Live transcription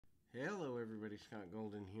Hello, everybody. Scott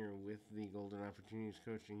Golden here with the Golden Opportunities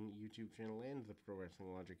Coaching YouTube channel and the Pro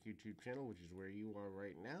Wrestling Logic YouTube channel, which is where you are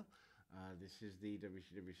right now. This is the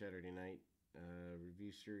WCW Saturday Night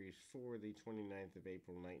review series for the 29th of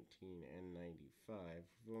April, 1995.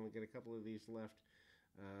 We've only got a couple of these left,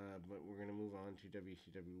 but we're going to move on to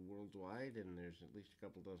WCW Worldwide, and there's at least a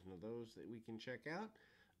couple dozen of those that we can check out.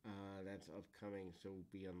 That's upcoming, so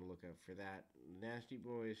be on the lookout for that. Nasty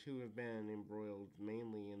Boys, who have been embroiled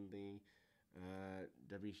mainly in the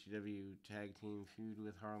WCW tag team feud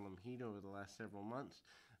with Harlem Heat over the last several months,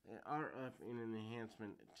 are up in an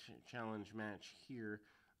enhancement challenge match here.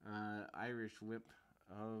 Irish whip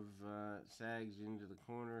of Sags into the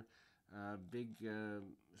corner. Big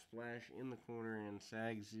splash in the corner, and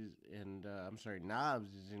Knobbs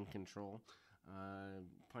is in control.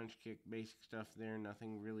 Punch kick, basic stuff there.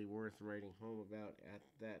 Nothing really worth writing home about at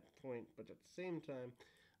that point, but at the same time,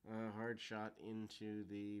 hard shot into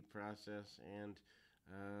the process and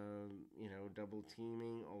double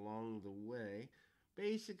teaming along the way.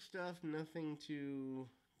 Basic stuff, nothing to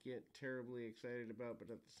get terribly excited about, but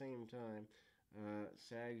at the same time,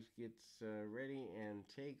 Sags gets ready and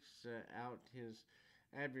takes out his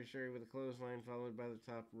adversary with a clothesline, followed by the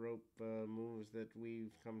top rope moves that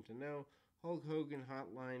we've come to know. Hulk Hogan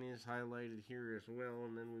Hotline is highlighted here as well,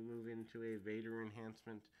 and then we move into a Vader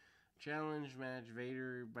enhancement challenge match.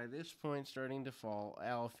 Vader, by this point, starting to fall.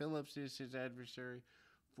 Al Phillips is his adversary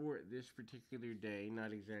for this particular day.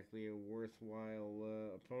 Not exactly a worthwhile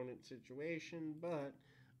opponent situation, but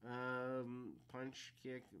punch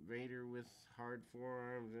kick, Vader with hard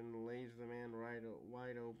forearms and lays the man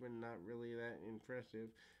wide open. Not really that impressive.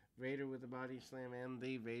 Vader with the body slam and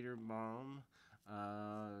the Vader bomb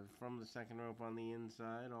from the second rope on the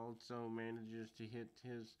inside. Also manages to hit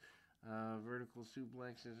his vertical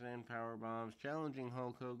suplexes and power bombs, challenging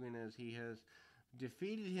Hulk Hogan as he has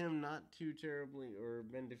defeated him not too terribly, or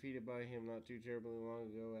been defeated by him not too terribly long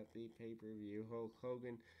ago at the pay-per-view. Hulk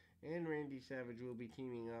Hogan and Randy Savage will be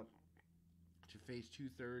teaming up to face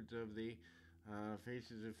two-thirds of the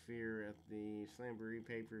Faces of Fear at the Slamboree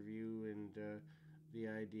pay-per-view, and the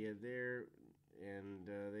idea there, and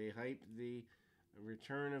they hyped the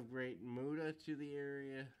return of Great Muta to the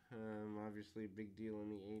area. Obviously, a big deal in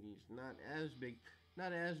the '80s. Not as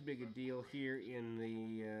big a deal here in the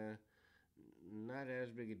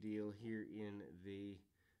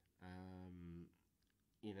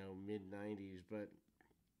mid '90s, but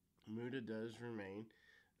Muta does remain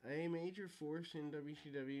a major force in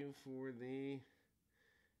WCW for the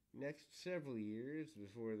next several years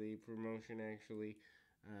before the promotion actually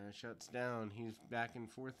shuts down. He's back and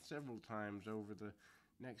forth several times over the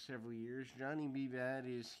next several years. Johnny B. Bad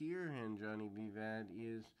is here, and Johnny B. Bad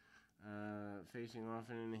is facing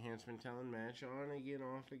off in an enhancement talent match. On again,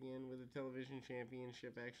 off again with a television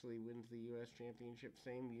championship. Actually wins the U.S. championship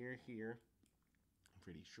same year here. I'm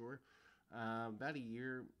pretty sure. About a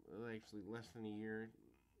year, actually less than a year,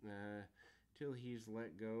 till he's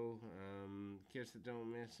let go. Kiss That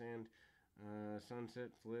Don't Miss and Sunset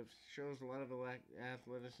Flips. Shows a lot of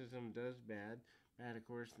athleticism, does bad. Bad, of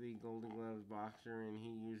course, the Golden Gloves boxer, and he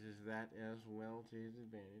uses that as well to his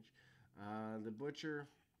advantage. The Butcher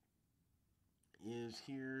is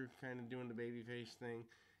here, kind of doing the babyface thing.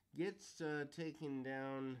 Gets taken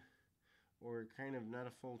down, or kind of not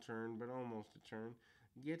a full turn, but almost a turn.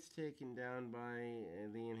 Gets taken down by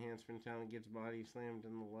the enhancement talent, gets body slammed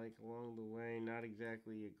and the like along the way. Not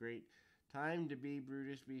exactly a great time to be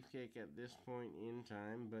Brutus Beefcake at this point in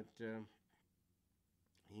time, but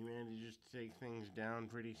he manages to take things down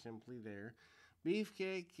pretty simply there.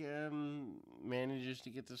 Beefcake manages to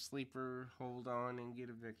get the sleeper hold on and get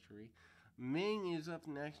a victory. Ming is up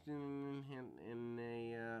next in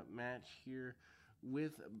a match here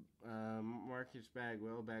with Marcus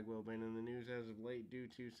Bagwell. Bagwell been in the news as of late due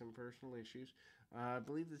to some personal issues. I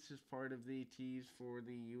believe this is part of the tease for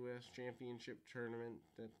the U.S. Championship tournament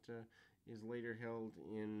that is later held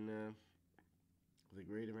in the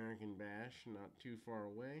Great American Bash, not too far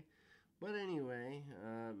away. But anyway,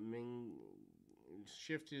 Ming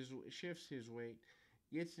shifts his weight,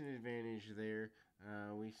 gets an advantage there.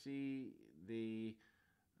 We see the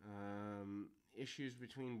issues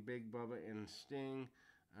between Big Bubba and Sting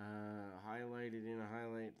highlighted in a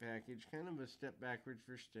highlight package. Kind of a step backwards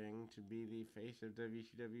for Sting to be the face of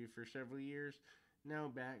WCW for several years. Now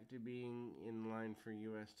back to being in line for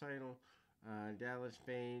U.S. title. Dallas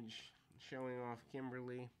Page showing off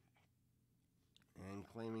Kimberly and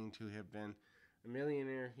claiming to have been a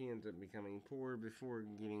millionaire. He ends up becoming poor before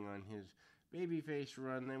getting on his babyface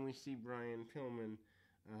run. Then we see Brian Pillman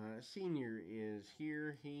Sr. is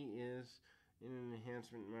here. He is in an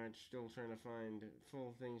enhancement match, still trying to find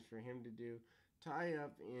full things for him to do. Tie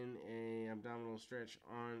up in a abdominal stretch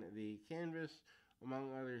on the canvas,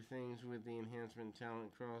 among other things with the enhancement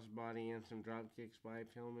talent crossbody and some drop kicks by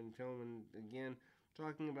Pillman. Pillman again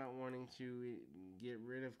talking about wanting to get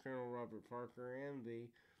rid of Colonel Robert Parker, and the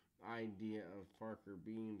idea of Parker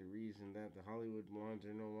being the reason that the Hollywood Blondes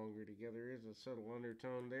are no longer together is a subtle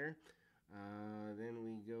undertone there. Then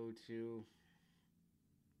we go to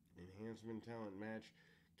enhancement talent match.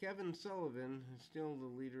 Kevin Sullivan, still the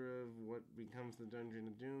leader of what becomes the Dungeon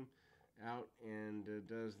of Doom, out and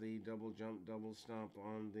does the double jump, double stomp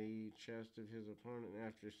on the chest of his opponent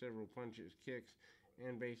after several punches, kicks,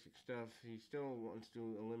 and basic stuff. He still wants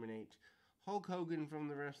to eliminate Hulk Hogan from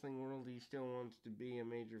the wrestling world. He still wants to be a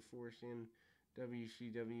major force in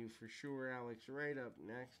WCW for sure. Alex Wright up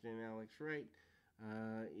next, and Alex Wright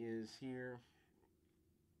is here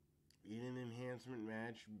in an enhancement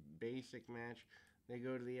match, basic match. They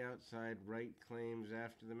go to the outside. Wright claims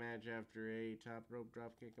after the match, after a top rope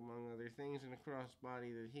dropkick, among other things, and a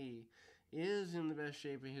crossbody, that he is in the best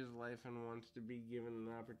shape of his life and wants to be given an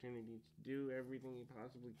opportunity to do everything he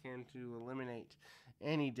possibly can to eliminate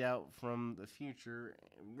any doubt from the future.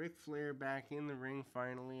 Ric Flair back in the ring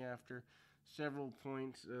finally after several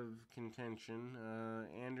points of contention.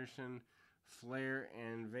 Anderson, Flair,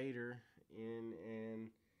 and Vader in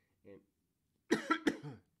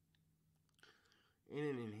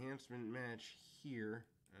an enhancement match here.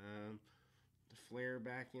 Flair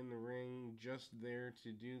back in the ring, just there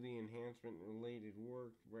to do the enhancement related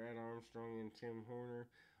work. Brad Armstrong and Tim Horner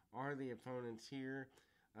are the opponents here.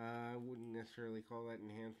 I wouldn't necessarily call that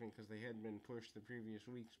enhancement because they had been pushed the previous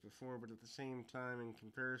weeks before, but at the same time, in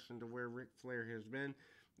comparison to where Ric Flair has been,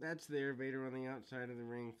 that's there. Vader on the outside of the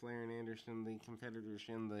ring, Flair and Anderson, the competitors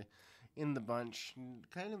in the bunch.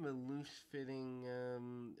 Kind of a loose-fitting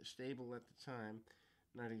stable at the time.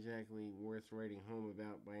 Not exactly worth writing home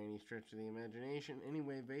about by any stretch of the imagination.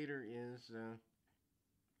 Anyway, Vader is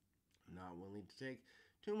not willing to take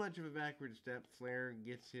too much of a backward step. Flair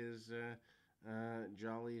gets his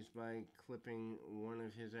jollies by clipping one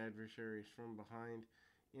of his adversaries from behind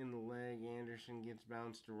in the leg. Anderson gets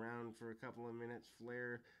bounced around for a couple of minutes.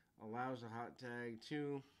 Flair allows a hot tag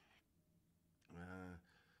to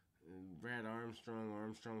Brad Armstrong.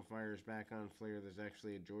 Armstrong fires back on Flair. There's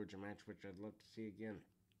actually a Georgia match, which I'd love to see again.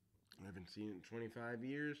 I haven't seen it in 25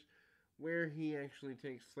 years, where he actually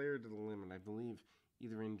takes Flair to the limit. I believe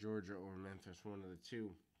either in Georgia or Memphis, one of the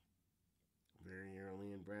two. Very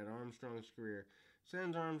early in Brad Armstrong's career.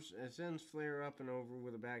 Sends Flair up and over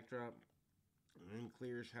with a backdrop, and then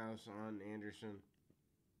clears house on Anderson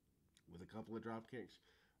with a couple of drop kicks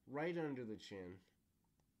right under the chin.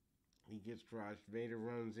 He gets crushed. Vader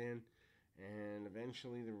runs in, and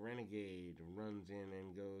eventually the Renegade runs in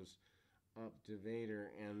and goes up to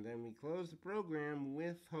Vader. And then we close the program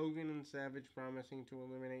with Hogan and Savage promising to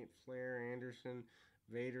eliminate Flair, Anderson,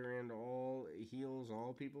 Vader, and all heels,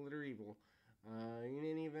 all people that are evil. In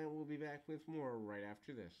any event, we'll be back with more right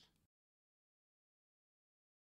after this.